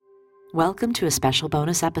Welcome to a special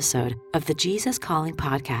bonus episode of the Jesus Calling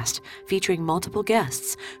podcast, featuring multiple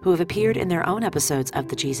guests who have appeared in their own episodes of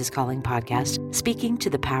the Jesus Calling podcast, speaking to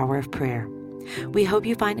the power of prayer. We hope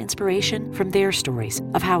you find inspiration from their stories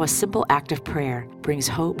of how a simple act of prayer brings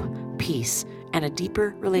hope, peace, and a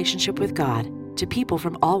deeper relationship with God to people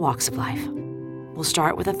from all walks of life. We'll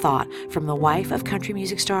start with a thought from the wife of country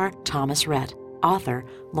music star Thomas Rhett, author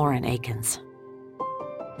Lauren Akins.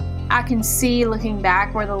 I can see looking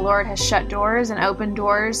back where the Lord has shut doors and opened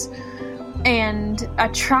doors. And I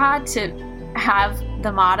try to have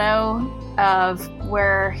the motto of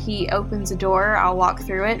where He opens a door, I'll walk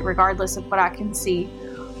through it, regardless of what I can see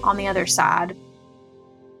on the other side.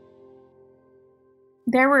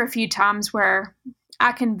 There were a few times where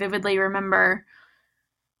I can vividly remember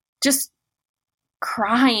just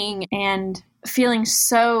crying and feeling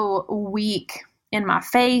so weak in my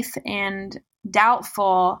faith and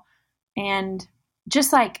doubtful. And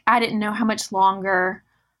just like I didn't know how much longer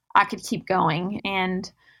I could keep going.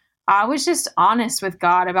 And I was just honest with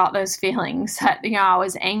God about those feelings that, I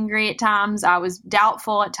was angry at times. I was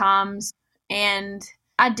doubtful at times. And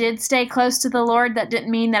I did stay close to the Lord. That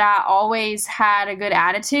didn't mean that I always had a good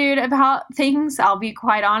attitude about things. I'll be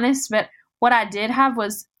quite honest. But what I did have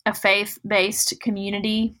was a faith-based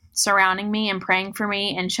community surrounding me and praying for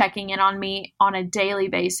me and checking in on me on a daily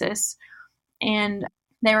basis. And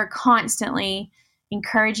they were constantly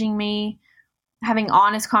encouraging me, having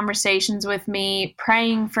honest conversations with me,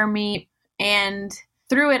 praying for me. And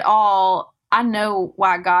through it all, I know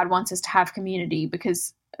why God wants us to have community,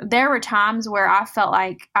 because there were times where I felt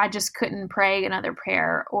like I just couldn't pray another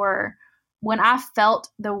prayer, or when I felt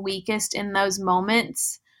the weakest in those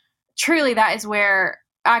moments, truly that is where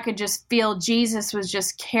I could just feel Jesus was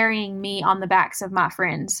just carrying me on the backs of my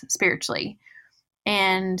friends spiritually.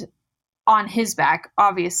 And on His back,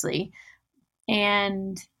 obviously.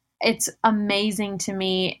 And it's amazing to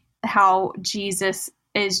me how Jesus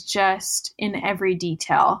is just in every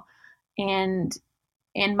detail. And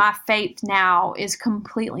my faith now is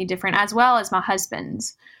completely different, as well as my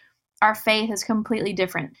husband's. Our faith is completely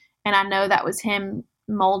different. And I know that was Him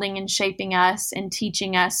molding and shaping us and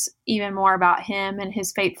teaching us even more about Him and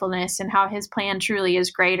His faithfulness and how His plan truly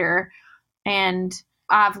is greater. And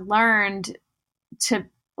I've learned to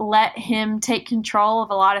let Him take control of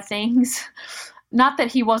a lot of things. Not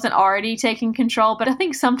that He wasn't already taking control, but I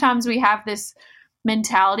think sometimes we have this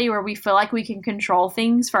mentality where we feel like we can control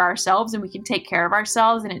things for ourselves and we can take care of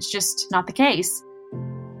ourselves, and it's just not the case.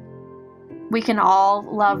 We can all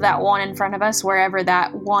love that one in front of us, wherever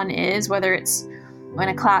that one is, whether it's in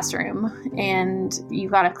a classroom and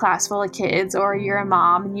you've got a class full of kids, or you're a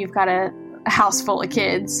mom and you've got a house full of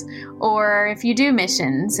kids, or if you do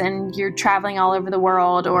missions and you're traveling all over the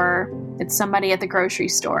world, or it's somebody at the grocery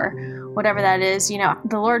store, whatever that is,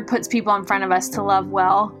 the Lord puts people in front of us to love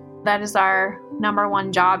well. That is our number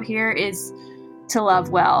one job here, is to love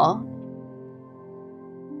well.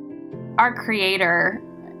 Our Creator,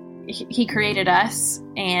 He created us,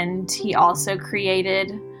 and He also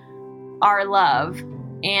created our love.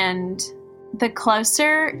 And the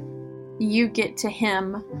closer you get to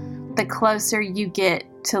Him, the closer you get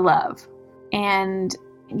to love. And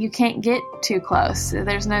you can't get too close.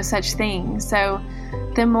 There's no such thing. So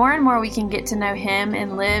the more and more we can get to know Him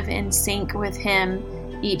and live in sync with Him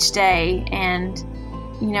each day, and,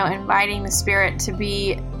 inviting the Spirit to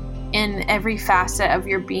be in every facet of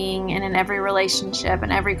your being and in every relationship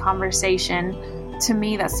and every conversation, to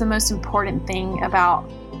me, that's the most important thing about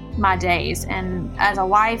my days. And as a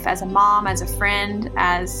wife, as a mom, as a friend,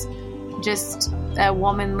 as just a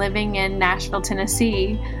woman living in Nashville,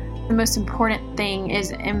 Tennessee, the most important thing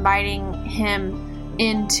is inviting Him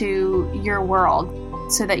into your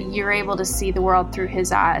world so that you're able to see the world through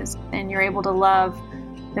His eyes, and you're able to love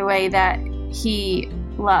the way that He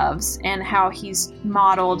loves and how He's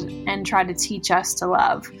modeled and tried to teach us to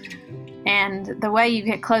love. And the way you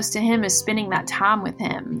get close to Him is spending that time with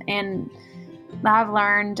Him. And I've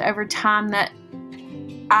learned over time that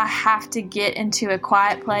I have to get into a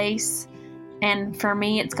quiet place. And for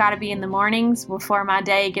me, it's got to be in the mornings before my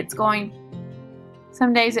day gets going.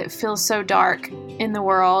 Some days it feels so dark in the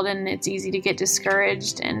world, and it's easy to get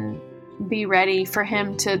discouraged and be ready for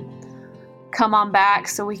Him to come on back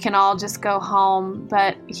so we can all just go home.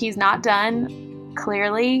 But He's not done,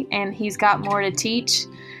 clearly, and He's got more to teach,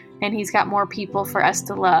 and He's got more people for us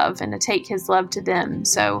to love and to take His love to them.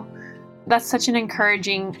 So that's such an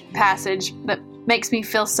encouraging passage that makes me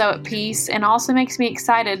feel so at peace, and also makes me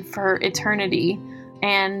excited for eternity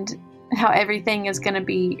and how everything is going to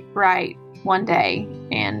be right one day.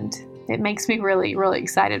 And it makes me really, really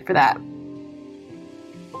excited for that.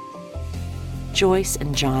 Joyce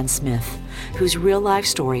and John Smith, whose real-life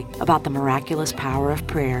story about the miraculous power of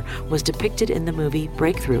prayer was depicted in the movie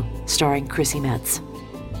Breakthrough, starring Chrissy Metz.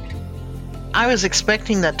 I was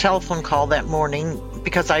expecting that telephone call that morning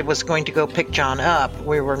because I was going to go pick John up.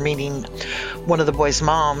 We were meeting one of the boys'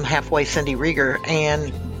 mom, halfway Cindy Rieger,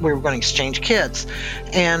 and we were going to exchange kids.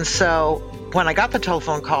 And so when I got the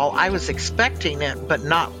telephone call, I was expecting it, but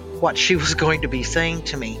not what she was going to be saying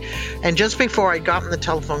to me. And just before I'd gotten the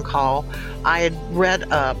telephone call, I had read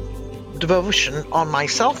a devotion on my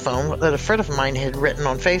cell phone that a friend of mine had written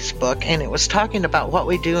on Facebook, and it was talking about what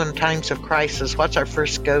we do in times of crisis. What's our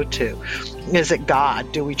first go-to? Is it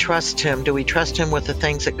God? Do we trust Him? Do we trust Him with the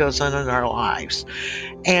things that goes on in our lives?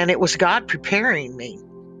 And it was God preparing me.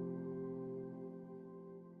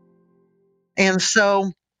 And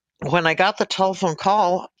so when I got the telephone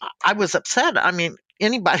call, I was upset. I mean,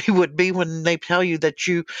 anybody would be when they tell you that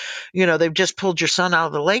they've just pulled your son out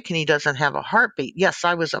of the lake and he doesn't have a heartbeat. Yes,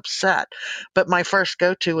 I was upset. But my first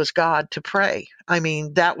go-to was God, to pray. I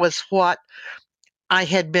mean, that was what I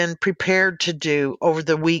had been prepared to do over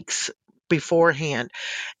the weeks beforehand.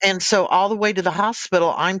 And so all the way to the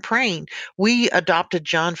hospital, I'm praying. We adopted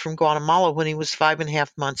John from Guatemala when he was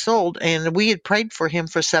 5.5 months old, and we had prayed for him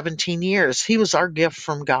for 17 years. He was our gift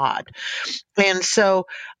from God. And so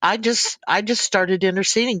I just started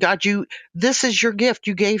interceding. God, this is your gift.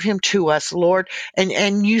 You gave him to us, Lord.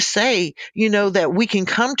 And you say, that we can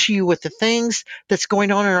come to you with the things that's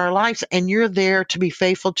going on in our lives, and you're there to be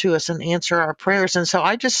faithful to us and answer our prayers. And so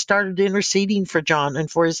I just started interceding for John and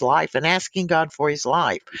for his life and asking God for his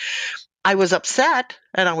life. I was upset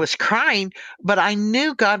and I was crying, but I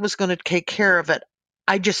knew God was going to take care of it.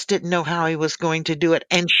 I just didn't know how he was going to do it.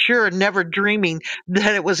 And sure, never dreaming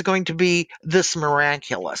that it was going to be this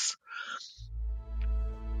miraculous.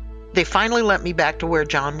 They finally let me back to where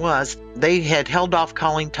John was. They had held off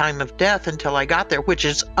calling time of death until I got there, which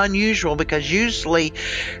is unusual because usually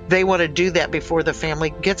they want to do that before the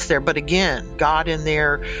family gets there. But again, God in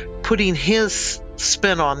there putting his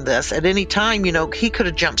spin on this. At any time, he could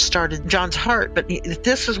have jump-started John's heart. But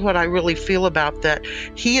this is what I really feel about that.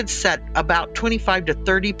 He had set about 25 to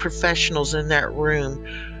 30 professionals in that room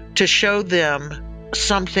to show them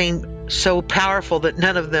something so powerful that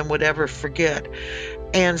none of them would ever forget.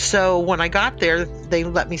 And so when I got there, they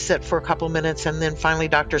let me sit for a couple of minutes, and then finally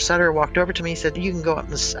Dr. Sutter walked over to me and said, you can go up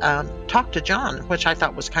and talk to John, which I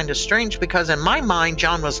thought was kind of strange because in my mind,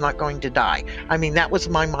 John was not going to die. I mean, that was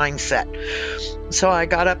my mindset. So I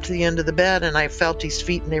got up to the end of the bed, and I felt his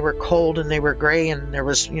feet, and they were cold, and they were gray, and there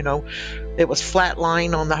was, it was flat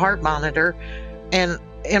lying on the heart monitor. And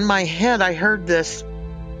in my head, I heard this,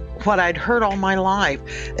 what I'd heard all my life.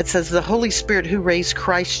 It says, the Holy Spirit who raised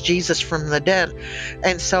Christ Jesus from the dead.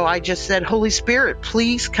 And so I just said, Holy Spirit,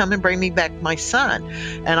 please come and bring me back my son.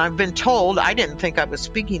 And I've been told, I didn't think I was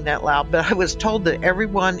speaking that loud, but I was told that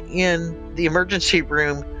everyone in the emergency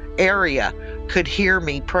room area could hear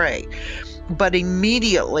me pray. But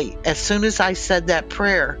immediately, as soon as I said that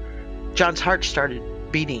prayer, John's heart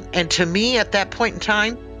started beating. And to me, at that point in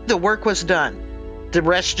time, the work was done. The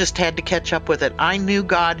rest just had to catch up with it. I knew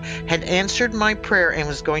God had answered my prayer and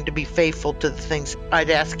was going to be faithful to the things I'd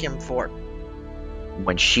ask him for.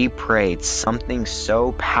 When she prayed, something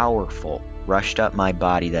so powerful rushed up my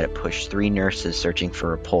body that it pushed 3 nurses searching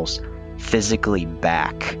for a pulse physically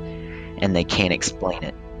back, and they can't explain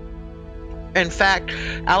it. In fact,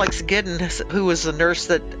 Alex Giddens, who was the nurse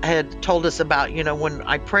that had told us about, when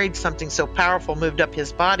I prayed, something so powerful moved up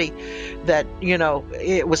his body that,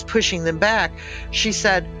 it was pushing them back. She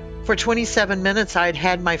said, for 27 minutes, I'd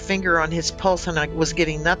had my finger on his pulse and I was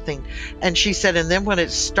getting nothing. And she said, and then when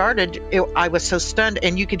it started, I was so stunned,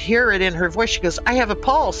 and you could hear it in her voice. She goes, I have a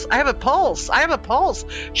pulse. I have a pulse. I have a pulse.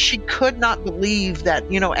 She could not believe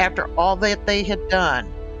that, after all that they had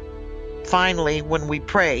done, finally, when we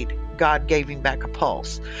prayed, God gave him back a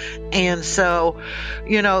pulse. And so,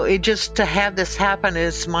 it just, to have this happen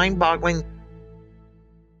is mind-boggling.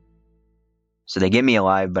 So they get me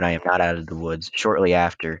alive, but I am not out of the woods. Shortly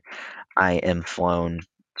after, I am flown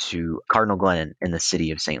to Cardinal Glennon in the city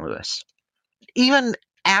of St. Louis. Even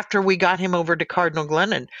after we got him over to Cardinal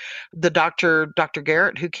Glennon, the Dr.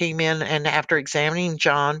 Garrett, who came in, and after examining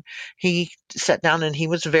John, he sat down and he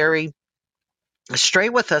was very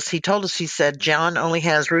straight with us. He told us, he said, John only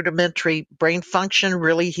has rudimentary brain function.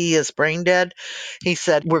 Really, he is brain dead. He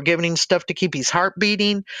said, we're giving him stuff to keep his heart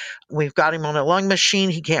beating. We've got him on a lung machine.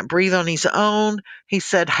 He can't breathe on his own. He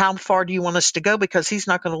said, how far do you want us to go? Because he's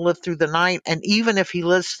not going to live through the night. And even if he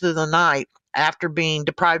lives through the night, after being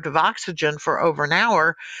deprived of oxygen for over an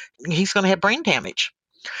hour, he's going to have brain damage.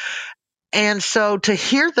 And so to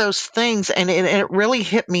hear those things, and it really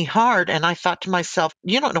hit me hard. And I thought to myself,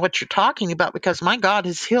 you don't know what you're talking about, because my God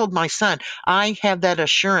has healed my son. I have that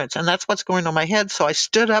assurance, and that's what's going on in my head. So I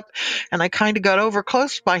stood up and I kind of got over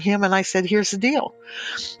close by him, and I said, here's the deal.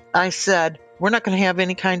 I said, we're not going to have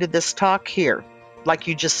any kind of this talk here. Like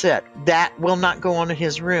you just said, that will not go on in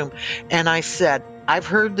his room. And I said, I've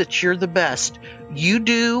heard that you're the best. You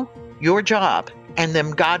do your job, and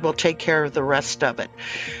then God will take care of the rest of it.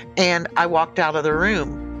 And I walked out of the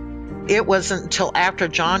room. It wasn't until after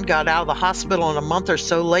John got out of the hospital, and a month or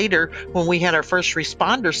so later, when we had our first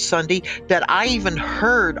responders Sunday, that I even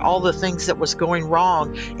heard all the things that was going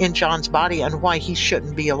wrong in John's body and why he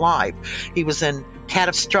shouldn't be alive. He was in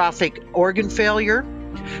catastrophic organ failure.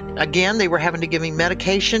 Again, they were having to give him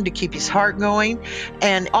medication to keep his heart going,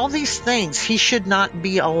 and all these things. He should not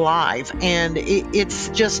be alive. And it's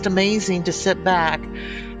just amazing to sit back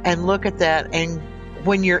and look at that. And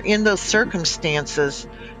when you're in those circumstances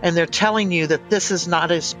and they're telling you that this is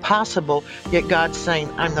not as possible, yet God's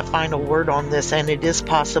saying, I'm the final word on this, and it is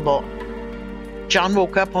possible. John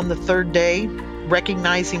woke up on the third day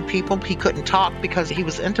recognizing people. He couldn't talk because he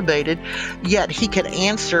was intubated, yet he could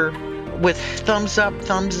answer with thumbs up,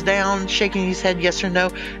 thumbs down, shaking his head yes or no.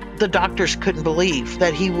 The doctors couldn't believe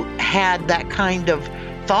that he had that kind of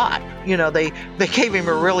thought. You know, they gave him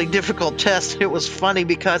a really difficult test. It was funny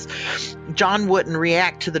because John wouldn't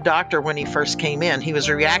react to the doctor when he first came in. He was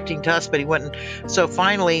reacting to us, but he wouldn't. So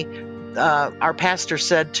finally, our pastor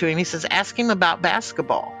said to him, he says, ask him about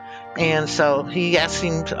basketball. And so he asked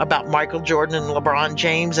him about Michael Jordan and LeBron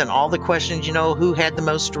James and all the questions, who had the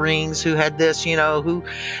most rings, who had this, who,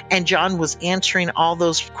 and John was answering all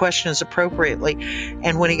those questions appropriately.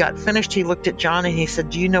 And when he got finished, he looked at John and he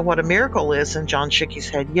said, do you know what a miracle is? And John shook his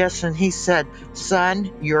head, yes. And he said, son,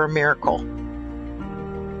 you're a miracle.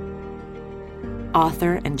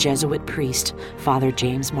 Author and Jesuit priest, Father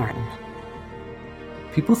James Martin.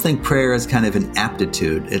 People think prayer is kind of an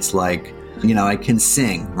aptitude. It's like, I can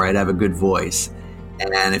sing, right? I have a good voice.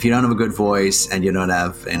 And if you don't have a good voice and you don't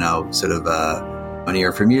have, sort of an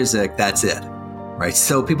ear for music, that's it, right?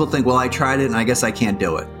 So people think, well, I tried it and I guess I can't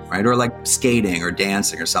do it, right? Or like skating or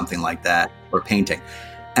dancing or something like that, or painting.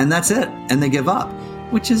 And that's it. And they give up,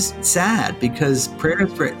 which is sad, because prayer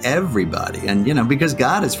is for everybody. And, because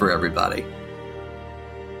God is for everybody.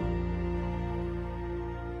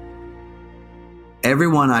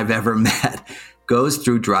 Everyone I've ever met goes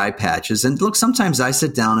through dry patches. And look, sometimes I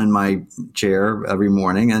sit down in my chair every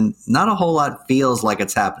morning and not a whole lot feels like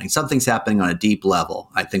it's happening. Something's happening on a deep level.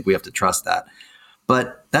 I think we have to trust that.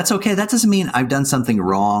 But that's okay. That doesn't mean I've done something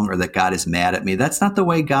wrong or that God is mad at me. That's not the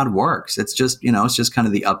way God works. It's just, it's just kind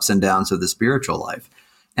of the ups and downs of the spiritual life.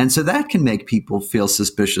 And so that can make people feel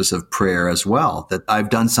suspicious of prayer as well, that I've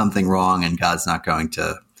done something wrong and God's not going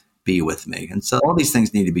to be with me. And so all these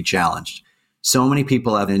things need to be challenged. So many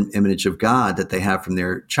people have an image of God that they have from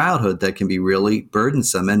their childhood that can be really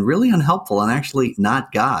burdensome and really unhelpful and actually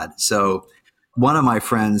not God. So one of my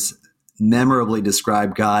friends memorably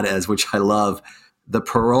described God as, which I love, the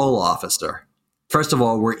parole officer. First of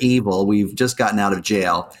all, we're evil. We've just gotten out of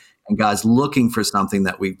jail, and God's looking for something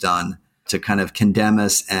that we've done to kind of condemn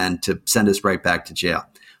us and to send us right back to jail.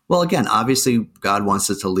 Well, again, obviously, God wants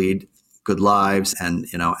us to lead good lives and,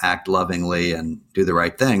 act lovingly and do the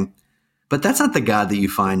right thing. But that's not the God that you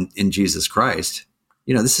find in Jesus Christ.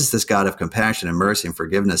 This is this God of compassion and mercy and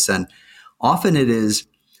forgiveness. And often it is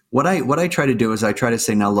what I try to do is I try to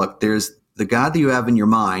say, now look, there's the God that you have in your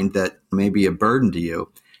mind that may be a burden to you.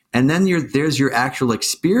 And then there's your actual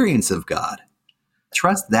experience of God.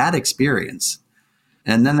 Trust that experience.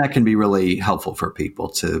 And then that can be really helpful for people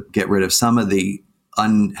to get rid of some of the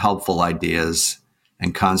unhelpful ideas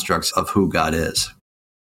and constructs of who God is.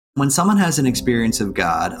 When someone has an experience of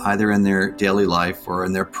God, either in their daily life or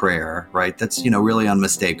in their prayer, right, that's, really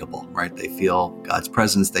unmistakable, right? They feel God's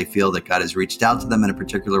presence. They feel that God has reached out to them in a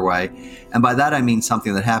particular way. And by that, I mean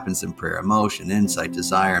something that happens in prayer: emotion, insight,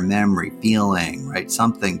 desire, memory, feeling, right?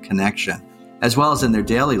 Something, connection, as well as in their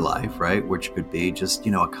daily life, right? Which could be just,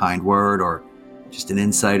 a kind word or just an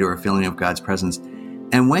insight or a feeling of God's presence.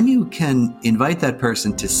 And when you can invite that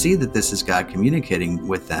person to see that this is God communicating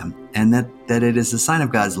with them and that it is a sign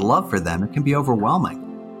of God's love for them, it can be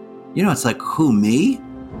overwhelming. It's like, who, me?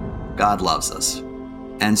 God loves us.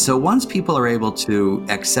 And so once people are able to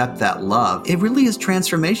accept that love, it really is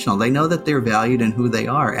transformational. They know that they're valued in who they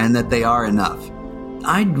are and that they are enough.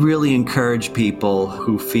 I'd really encourage people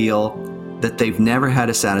who feel that they've never had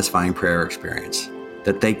a satisfying prayer experience,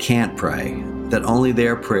 that they can't pray, that only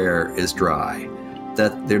their prayer is dry,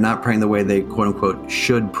 that they're not praying the way they, quote unquote,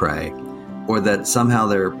 should pray, or that somehow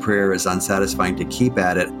their prayer is unsatisfying to keep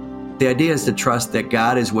at it, The idea is to trust that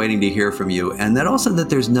God is waiting to hear from you, and that also that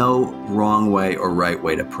there's no wrong way or right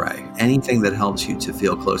way to pray. Anything that helps you to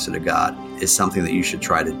feel closer to God is something that you should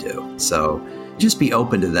try to do. So just be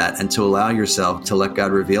open to that and to allow yourself to let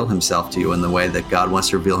God reveal himself to you in the way that God wants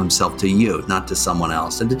to reveal himself to you, not to someone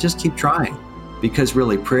else, and to just keep trying. Because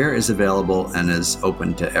really, prayer is available and is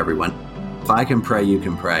open to everyone. If I can pray, you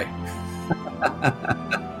can pray.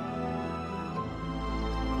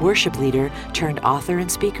 Worship leader turned author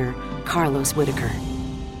and speaker, Carlos Whitaker.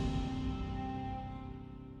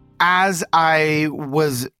 As I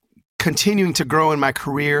was continuing to grow in my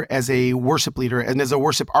career as a worship leader and as a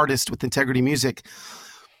worship artist with Integrity Music,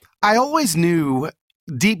 I always knew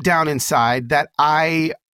deep down inside that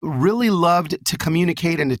I really loved to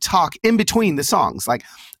communicate and to talk in between the songs. Like,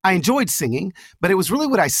 I enjoyed singing, but it was really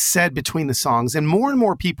what I said between the songs. And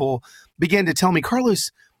more people began to tell me,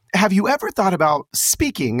 Carlos, have you ever thought about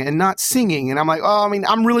speaking and not singing? And I'm like, oh, I mean,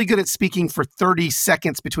 I'm really good at speaking for 30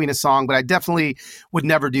 seconds between a song, but I definitely would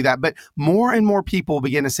never do that. But more and more people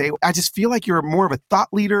begin to say, I just feel like you're more of a thought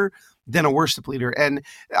leader than a worship leader. And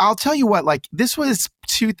I'll tell you what, like, this was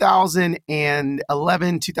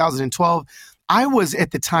 2011, 2012. I was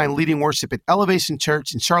at the time leading worship at Elevation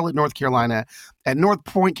Church in Charlotte, North Carolina, at North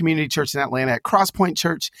Point Community Church in Atlanta, at Cross Point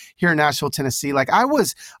Church here in Nashville, Tennessee. Like, I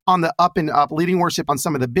was on the up and up leading worship on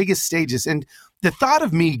some of the biggest stages. And the thought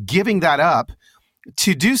of me giving that up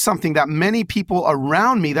to do something that many people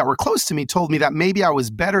around me that were close to me told me that maybe I was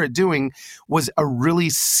better at doing was a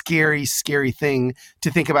really scary, scary thing to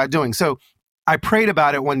think about doing. So I prayed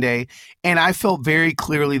about it one day, and I felt very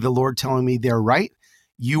clearly the Lord telling me, they're right.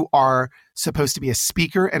 You are supposed to be a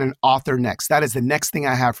speaker and an author next. That is the next thing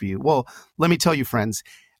I have for you. Well, let me tell you, friends,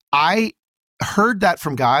 I heard that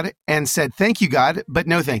from God and said, thank you, God, but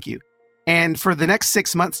no thank you. And for the next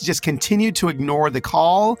 6 months, just continued to ignore the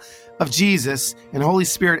call of Jesus and Holy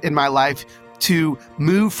Spirit in my life to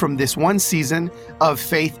move from this one season of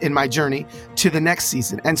faith in my journey to the next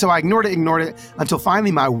season. And so I ignored it until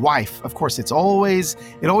finally my wife, of course, it always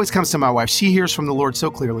comes to my wife. She hears from the Lord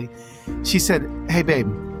so clearly. She said, hey, babe,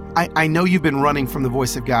 I know you've been running from the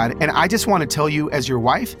voice of God. And I just want to tell you as your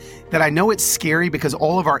wife that I know it's scary because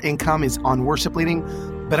all of our income is on worship leading,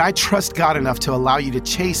 but I trust God enough to allow you to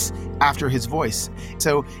chase after his voice.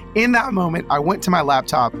 So in that moment, I went to my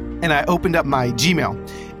laptop and I opened up my Gmail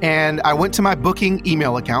and I went to my booking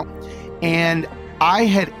email account, and I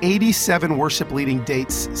had 87 worship leading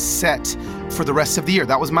dates set for the rest of the year.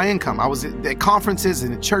 That was my income. I was at conferences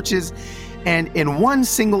and at churches. And in one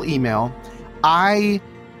single email, I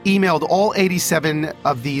emailed all 87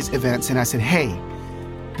 of these events and I said, hey,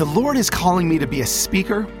 the Lord is calling me to be a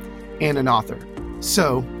speaker and an author.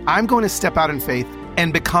 So I'm going to step out in faith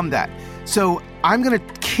and become that. So I'm going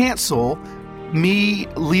to cancel me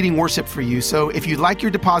leading worship for you. So if you'd like your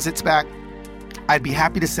deposits back, I'd be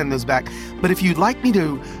happy to send those back. But if you'd like me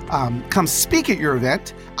to come speak at your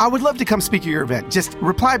event, I would love to come speak at your event. Just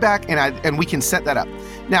reply back and we can set that up.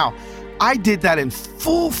 Now, I did that in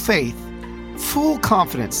full faith, full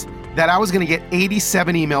confidence that I was going to get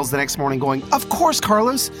 87 emails the next morning going, of course,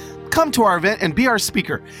 Carlos, come to our event and be our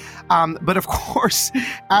speaker. But of course,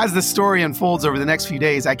 as the story unfolds over the next few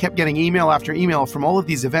days, I kept getting email after email from all of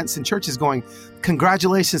these events and churches going,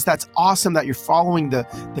 congratulations, that's awesome that you're following the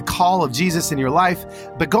call of Jesus in your life,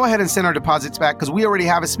 but go ahead and send our deposits back because we already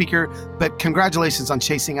have a speaker, but congratulations on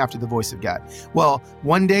chasing after the voice of God. Well,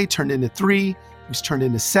 one day turned into 3, which turned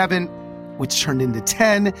into 7, which turned into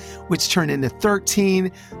 10, which turned into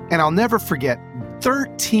 13. And I'll never forget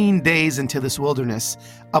 13 days into this wilderness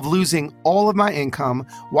of losing all of my income,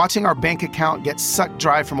 watching our bank account get sucked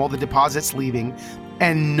dry from all the deposits leaving,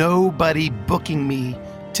 and nobody booking me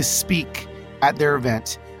to speak at their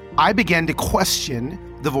event. I began to question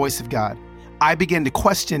the voice of God. I began to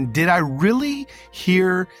question, did I really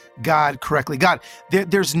hear God correctly? God,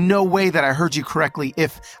 there's no way that I heard you correctly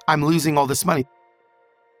if I'm losing all this money.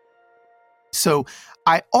 So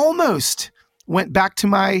I almost went back to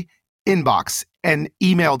my inbox and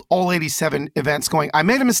emailed all 87 events going, I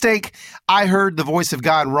made a mistake. I heard the voice of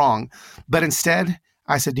God wrong. But instead,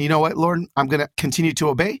 I said, you know what, Lord, I'm going to continue to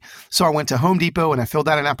obey. So I went to Home Depot and I filled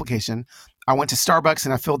out an application. I went to Starbucks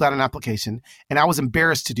and I filled out an application. And I was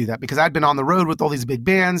embarrassed to do that because I'd been on the road with all these big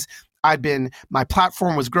bands. My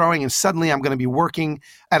platform was growing, and suddenly I'm going to be working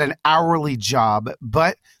at an hourly job.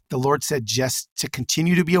 But the Lord said just to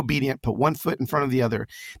continue to be obedient, put one foot in front of the other.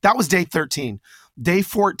 That was day 13. Day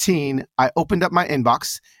 14, I opened up my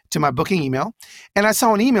inbox to my booking email, and I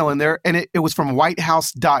saw an email in there, and it was from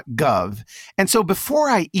whitehouse.gov. And so before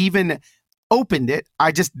I even opened it,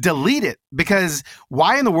 I just delete it, because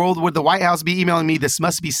why in the world would the White House be emailing me, this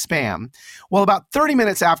must be spam? Well, about 30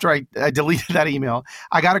 minutes after I deleted that email,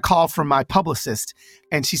 I got a call from my publicist,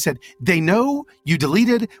 and she said, they know you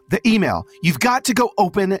deleted the email. You've got to go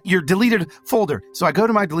open your deleted folder. So I go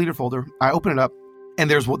to my deleted folder, I open it up, and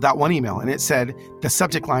there's that one email, and it said, the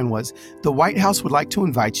subject line was, the White House would like to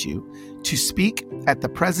invite you to speak at the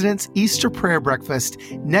President's Easter prayer breakfast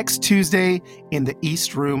next Tuesday in the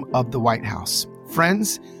East Room of the White House.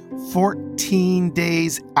 Friends, 14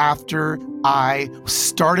 days after I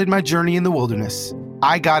started my journey in the wilderness,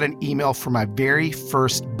 I got an email for my very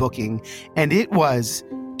first booking, and it was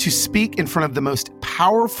to speak in front of the most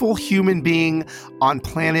powerful human being on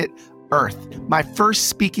planet Earth. My first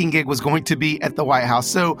speaking gig was going to be at the White House.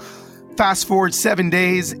 So fast forward 7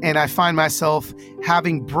 days, and I find myself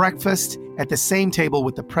having breakfast at the same table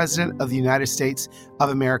with the President of the United States of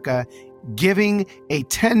America, giving a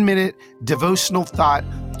 10-minute devotional thought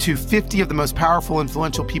to 50 of the most powerful,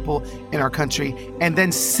 influential people in our country, and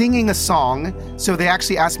then singing a song. So they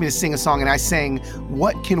actually asked me to sing a song, and I sang,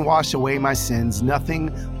 "What can wash away my sins?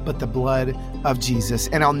 Nothing but the blood of Jesus."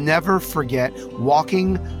 And I'll never forget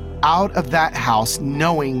walking out of that house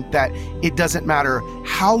knowing that it doesn't matter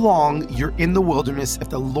how long you're in the wilderness,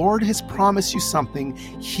 if the Lord has promised you something,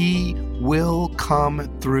 he will come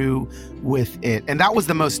through with it. And that was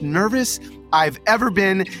the most nervous I've ever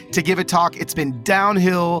been to give a talk. It's been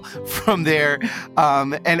downhill from there.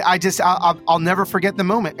 And I'll never forget the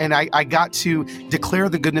moment. And I got to declare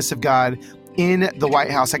the goodness of God in the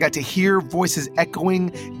White House. I got to hear voices echoing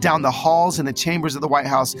down the halls and the chambers of the White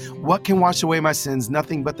House. What can wash away my sins?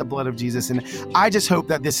 Nothing but the blood of Jesus. And I just hope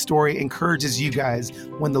that this story encourages you guys.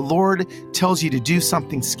 When the Lord tells you to do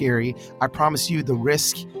something scary, I promise you the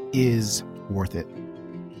risk is worth it.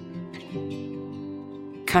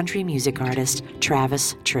 Country music artist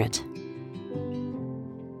Travis Tritt.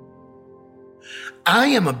 I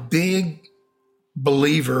am a big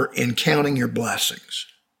believer in counting your blessings.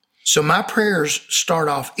 So my prayers start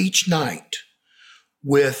off each night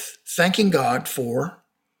with thanking God for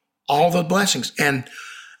all the blessings. And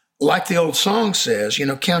like the old song says,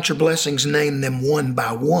 count your blessings, name them one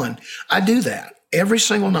by one. I do that every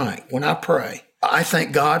single night when I pray. I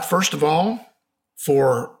thank God, first of all,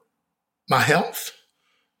 for my health.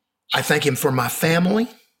 I thank him for my family.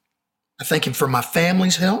 I thank him for my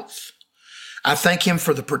family's health. I thank him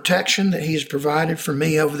for the protection that he has provided for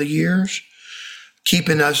me over the years,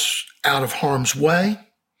 keeping us out of harm's way.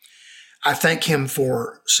 I thank him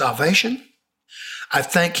for salvation. I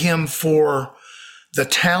thank him for the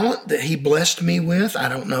talent that he blessed me with. I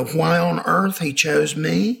don't know why on earth he chose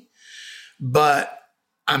me, but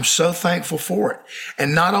I'm so thankful for it.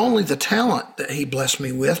 And not only the talent that he blessed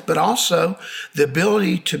me with, but also the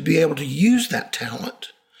ability to be able to use that talent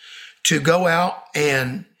to go out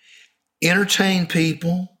and entertain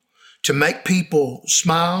people, to make people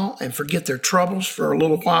smile and forget their troubles for a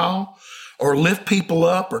little while, or lift people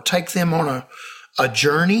up, or take them on a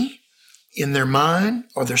journey in their mind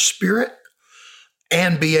or their spirit,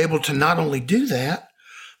 and be able to not only do that,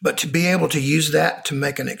 but to be able to use that to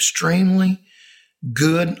make an extremely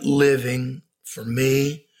good living for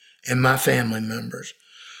me and my family members.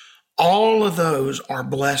 All of those are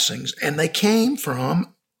blessings, and they came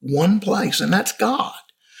from one place, and that's God.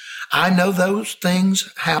 I know those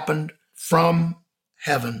things happened from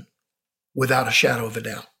heaven without a shadow of a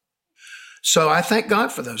doubt. So I thank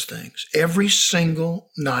God for those things every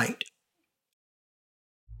single night.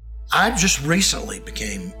 I just recently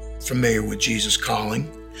became familiar with Jesus Calling,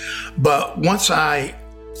 but once I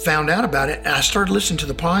found out about it, I started listening to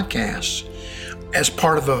the podcasts as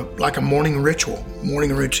part of a morning ritual,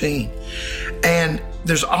 morning routine. And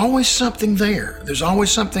there's always something there. There's always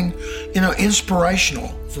something, inspirational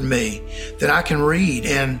for me that I can read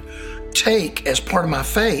and take as part of my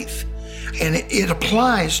faith. And it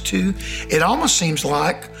applies to, it almost seems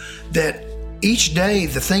like that each day,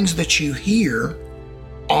 the things that you hear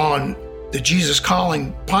on the Jesus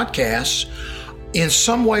Calling podcasts, in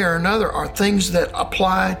some way or another, are things that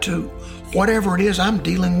apply to whatever it is I'm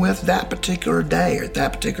dealing with that particular day or at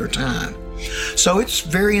that particular time. So it's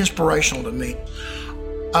very inspirational to me.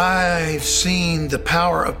 I've seen the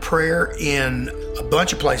power of prayer in a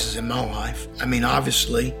bunch of places in my life. I mean,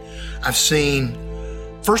 obviously, I've seen,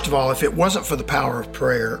 first of all, if it wasn't for the power of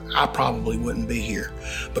prayer, I probably wouldn't be here.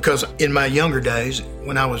 Because in my younger days,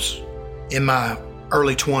 when I was in my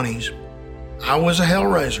early 20s, I was a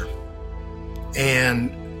hellraiser.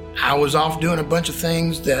 And I was off doing a bunch of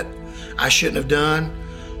things that I shouldn't have done,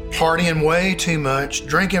 partying way too much,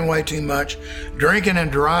 drinking way too much, drinking and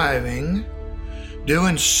driving,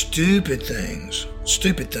 doing stupid things.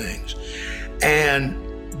 And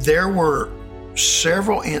there were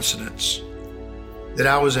several incidents that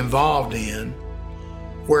I was involved in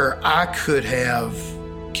where I could have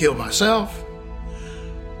killed myself,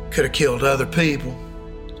 could have killed other people,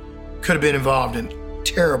 could have been involved in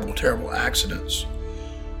terrible, terrible accidents,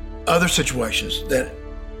 other situations that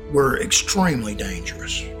were extremely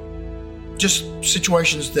dangerous. Just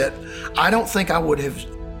situations that I don't think I would have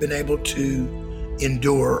been able to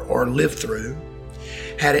endure or live through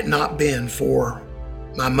had it not been for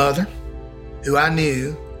my mother, who I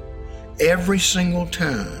knew every single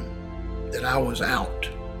time that I was out,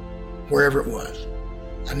 wherever it was.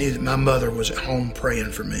 I knew that my mother was at home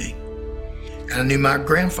praying for me. And I knew my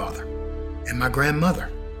grandfather and my grandmother,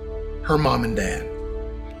 her mom and dad,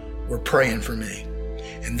 were praying for me.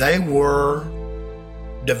 And they were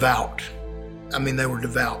devout. I mean, they were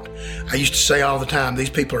devout. I used to say all the time, these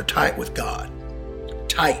people are tight with God.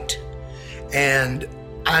 Tight. And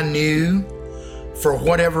I knew, for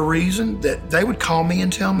whatever reason, that they would call me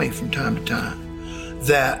and tell me from time to time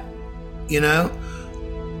that,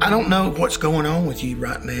 I don't know what's going on with you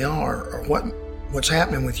right now or what's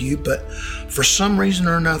happening with you, but for some reason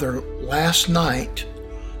or another, last night,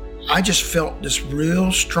 I just felt this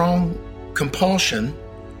real strong compulsion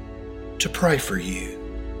to pray for you.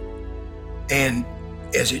 And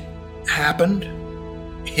as it happened,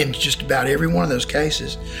 in just about every one of those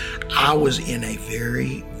cases, I was in a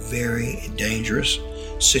very, very dangerous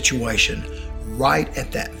situation right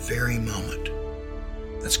at that very moment.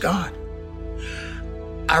 That's God.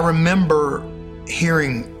 I remember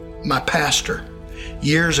hearing my pastor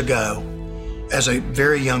years ago as a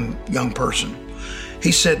very young person.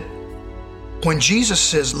 He said, when Jesus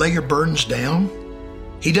says, lay your burdens down,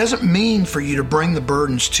 he doesn't mean for you to bring the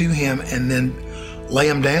burdens to him and then lay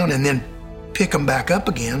them down and then pick them back up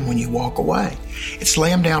again when you walk away. It's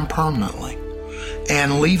lay them down permanently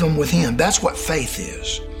and leave them with him. That's what faith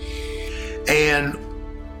is. And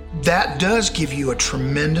that does give you a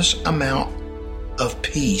tremendous amount of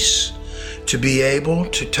peace to be able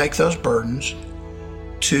to take those burdens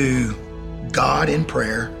to God in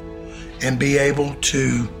prayer and be able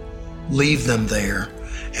to leave them there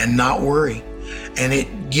and not worry. And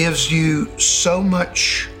it gives you so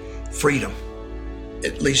much freedom.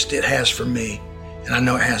 At least it has for me. And I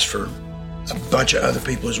know it has for a bunch of other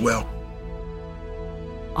people as well.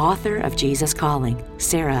 Author of Jesus Calling,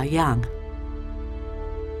 Sarah Young.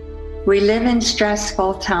 We live in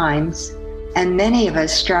stressful times, and many of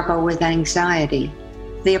us struggle with anxiety.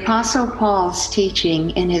 The Apostle Paul's teaching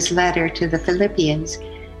in his letter to the Philippians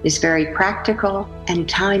is very practical and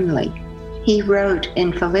timely. He wrote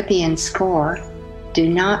in Philippians 4, "Do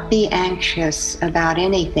not be anxious about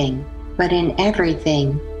anything, but in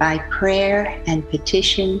everything, by prayer and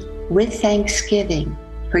petition, with thanksgiving,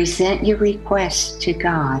 present your requests to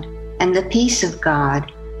God, and the peace of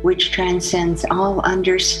God, which transcends all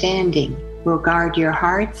understanding, will guard your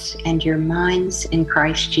hearts and your minds in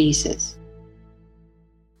Christ Jesus."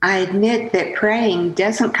 I admit that praying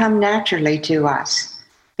doesn't come naturally to us.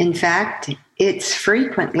 In fact, it's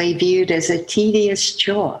frequently viewed as a tedious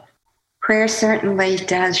chore. Prayer certainly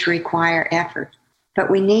does require effort, but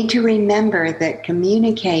we need to remember that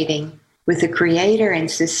communicating with the creator and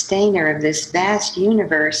sustainer of this vast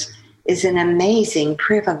universe is an amazing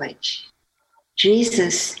privilege.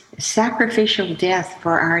 Jesus' sacrificial death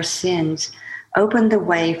for our sins opened the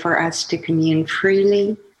way for us to commune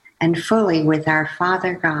freely and fully with our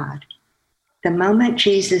Father God. The moment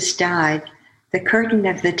Jesus died, the curtain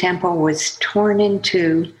of the temple was torn in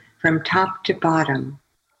two from top to bottom.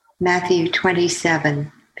 Matthew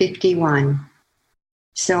 27:51.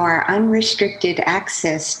 So our unrestricted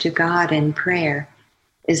access to God in prayer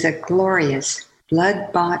is a glorious,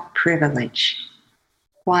 blood-bought privilege.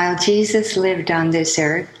 While Jesus lived on this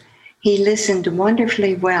earth, he listened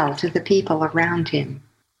wonderfully well to the people around him.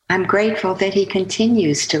 I'm grateful that he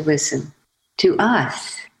continues to listen to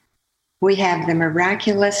us. We have the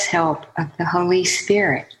miraculous help of the Holy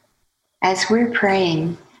Spirit. As we're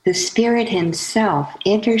praying, the Spirit himself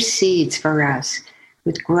intercedes for us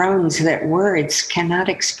with groans that words cannot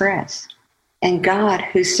express. And God,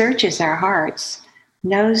 who searches our hearts,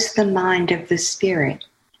 knows the mind of the Spirit,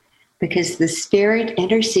 because the Spirit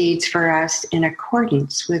intercedes for us in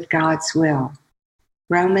accordance with God's will.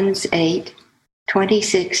 Romans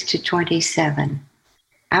 8:26-27.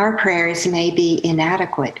 Our prayers may be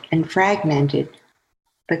inadequate and fragmented,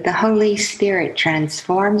 but the Holy Spirit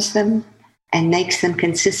transforms them and makes them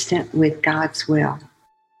consistent with God's will.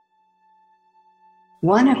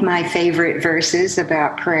 One of my favorite verses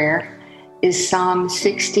about prayer is Psalm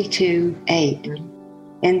 62:8.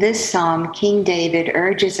 In this psalm, King David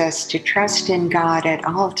urges us to trust in God at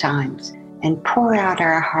all times and pour out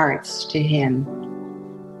our hearts to Him.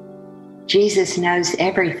 Jesus knows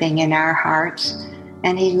everything in our hearts,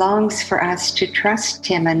 and He longs for us to trust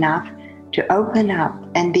Him enough to open up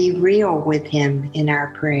and be real with Him in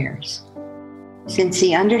our prayers. Since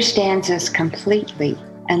He understands us completely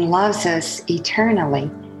and loves us eternally,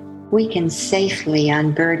 we can safely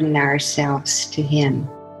unburden ourselves to Him.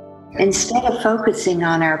 Instead of focusing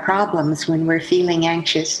on our problems when we're feeling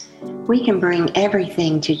anxious, we can bring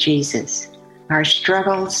everything to Jesus. Our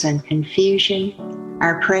struggles and confusion,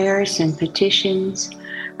 our prayers and petitions,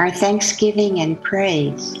 our thanksgiving and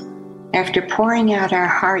praise. After pouring out our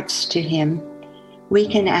hearts to Him, we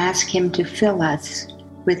can ask Him to fill us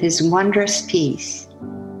with His wondrous peace.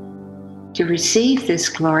 To receive this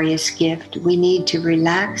glorious gift, we need to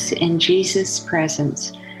relax in Jesus'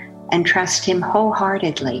 presence and trust Him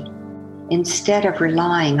wholeheartedly instead of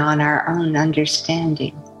relying on our own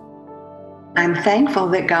understanding. I'm thankful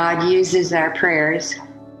that God uses our prayers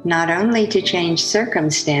not only to change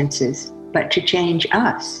circumstances, but to change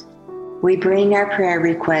us. We bring our prayer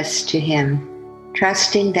requests to Him,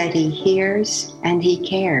 trusting that He hears and He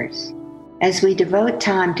cares. As we devote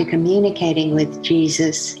time to communicating with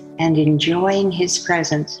Jesus and enjoying His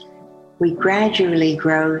presence, we gradually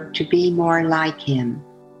grow to be more like Him.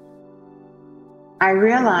 I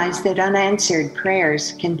realize that unanswered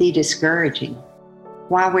prayers can be discouraging.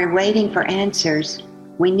 While we're waiting for answers,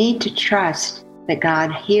 we need to trust that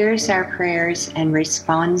God hears our prayers and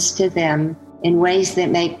responds to them in ways that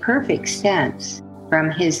make perfect sense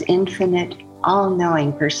from His infinite,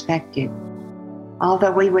 all-knowing perspective.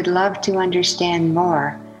 Although we would love to understand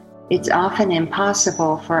more, it's often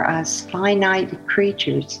impossible for us finite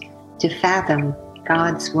creatures to fathom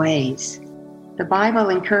God's ways. The Bible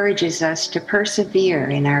encourages us to persevere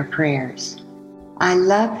in our prayers. I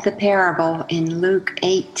love the parable in Luke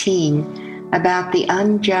 18 about the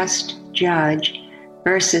unjust judge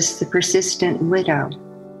versus the persistent widow.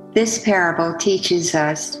 This parable teaches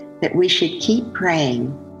us that we should keep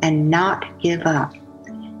praying and not give up.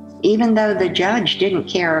 Even though the judge didn't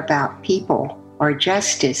care about people or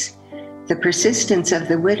justice, the persistence of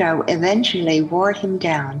the widow eventually wore him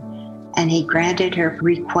down, and he granted her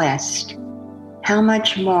request. How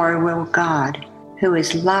much more will God, who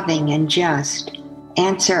is loving and just,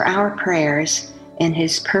 answer our prayers in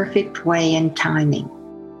His perfect way and timing?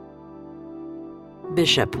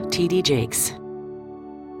 Bishop T.D. Jakes.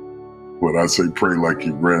 When I say pray like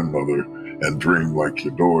your grandmother and dream like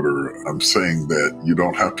your daughter, I'm saying that you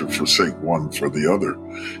don't have to forsake one for the other.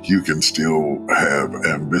 You can still have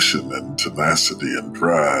ambition and tenacity and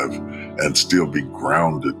drive and still be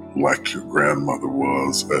grounded like your grandmother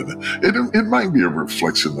was. And it might be a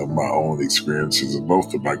reflection of my own experiences.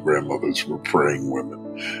 Both of my grandmothers were praying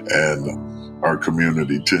women, and our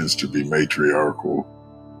community tends to be matriarchal.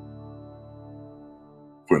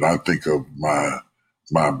 When I think of my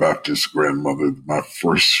Baptist grandmother, my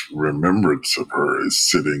first remembrance of her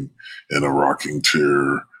is sitting in a rocking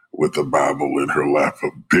chair with a Bible in her lap, a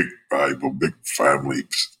big Bible, big family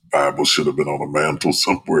Bible, should have been on a mantle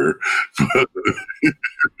somewhere.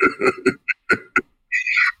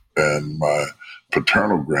 And my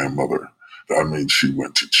paternal grandmother, I mean, she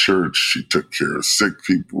went to church. She took care of sick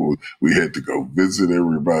people. We had to go visit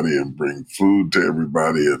everybody and bring food to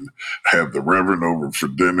everybody and have the reverend over for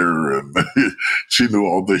dinner. And she knew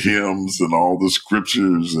all the hymns and all the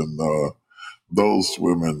scriptures. And those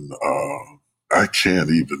women, I can't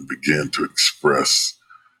even begin to express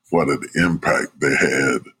what an impact they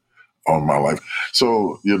had on my life.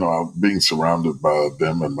 So, being surrounded by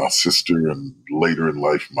them and my sister, and later in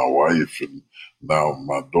life, my wife, and now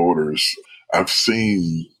my daughters, I've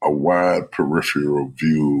seen a wide peripheral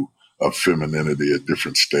view of femininity at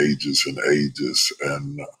different stages and ages,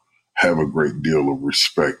 and have a great deal of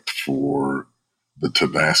respect for the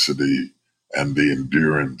tenacity and the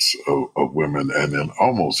endurance of women. And in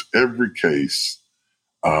almost every case,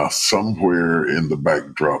 somewhere in the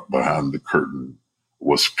backdrop behind the curtain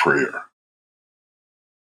was prayer.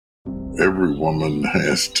 Every woman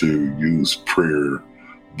has to use prayer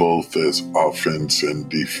both as offense and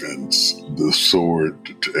defense. The sword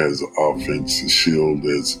as offense, the shield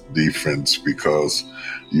as defense, because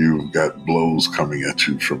you've got blows coming at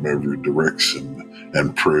you from every direction,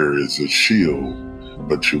 and prayer is a shield,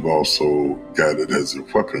 but you've also got it as a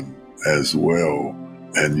weapon as well,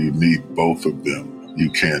 and you need both of them. You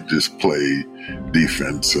can't just play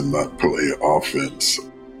defense and not play offense.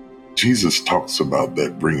 Jesus talks about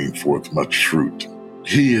that bringing forth much fruit.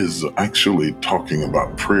 He is actually talking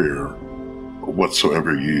about prayer,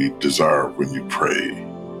 whatsoever you desire when you pray.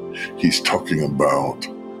 He's talking about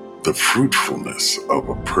the fruitfulness of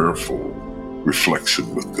a prayerful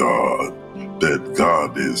reflection with God. that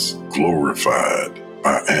God is glorified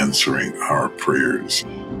by answering our prayers.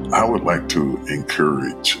 I would like to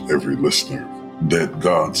encourage every listener that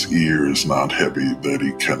God's ear is not heavy that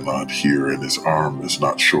he cannot hear, and his arm is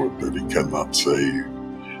not short that he cannot save.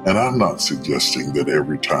 And I'm not suggesting that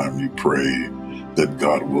every time you pray that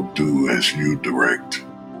God will do as you direct.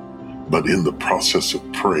 But in the process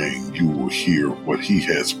of praying, you will hear what he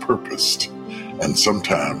has purposed. And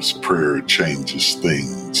sometimes prayer changes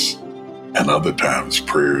things, and other times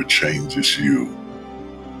prayer changes you.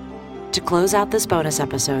 To close out this bonus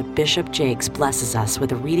episode, Bishop Jakes blesses us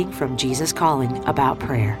with a reading from Jesus Calling about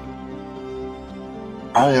prayer.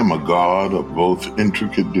 I am a God of both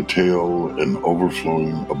intricate detail and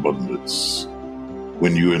overflowing abundance.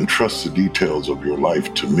 When you entrust the details of your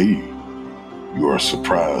life to me, you are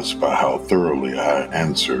surprised by how thoroughly I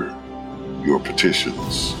answer your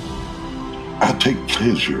petitions. I take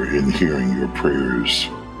pleasure in hearing your prayers,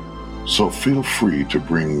 so feel free to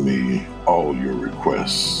bring me all your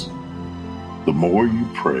requests. The more you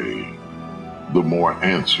pray, the more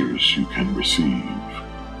answers you can receive.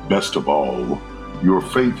 Best of all, your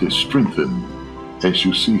faith is strengthened as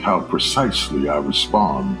you see how precisely I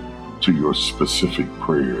respond to your specific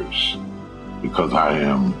prayers, because I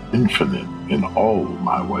am infinite in all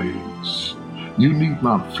my ways. You need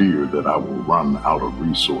not fear that I will run out of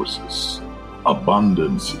resources.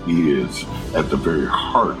 Abundance is at the very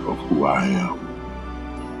heart of who I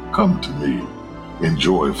am. Come to me in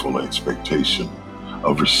joyful expectation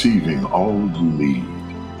of receiving all you need,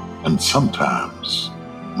 and sometimes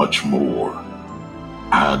much more.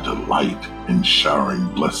 I delight in showering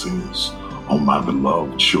blessings on my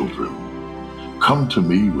beloved children. Come to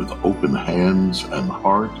me with open hands and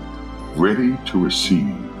heart, ready to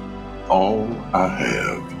receive all I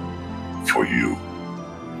have for you.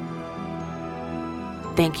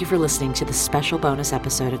 Thank you for listening to this special bonus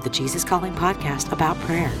episode of the Jesus Calling podcast about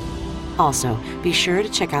prayer. Also, be sure to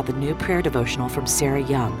check out the new prayer devotional from Sarah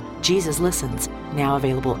Young, Jesus Listens, now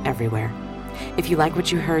available everywhere. If you like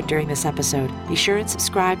what you heard during this episode, be sure and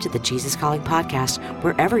subscribe to the Jesus Calling podcast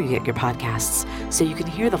wherever you get your podcasts, so you can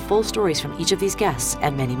hear the full stories from each of these guests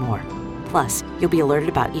and many more. Plus, you'll be alerted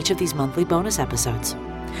about each of these monthly bonus episodes.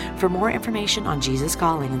 For more information on Jesus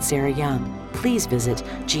Calling and Sarah Young, please visit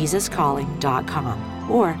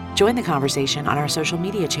JesusCalling.com or join the conversation on our social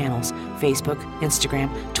media channels, Facebook, Instagram,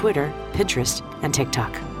 Twitter, Pinterest, and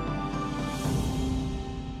TikTok.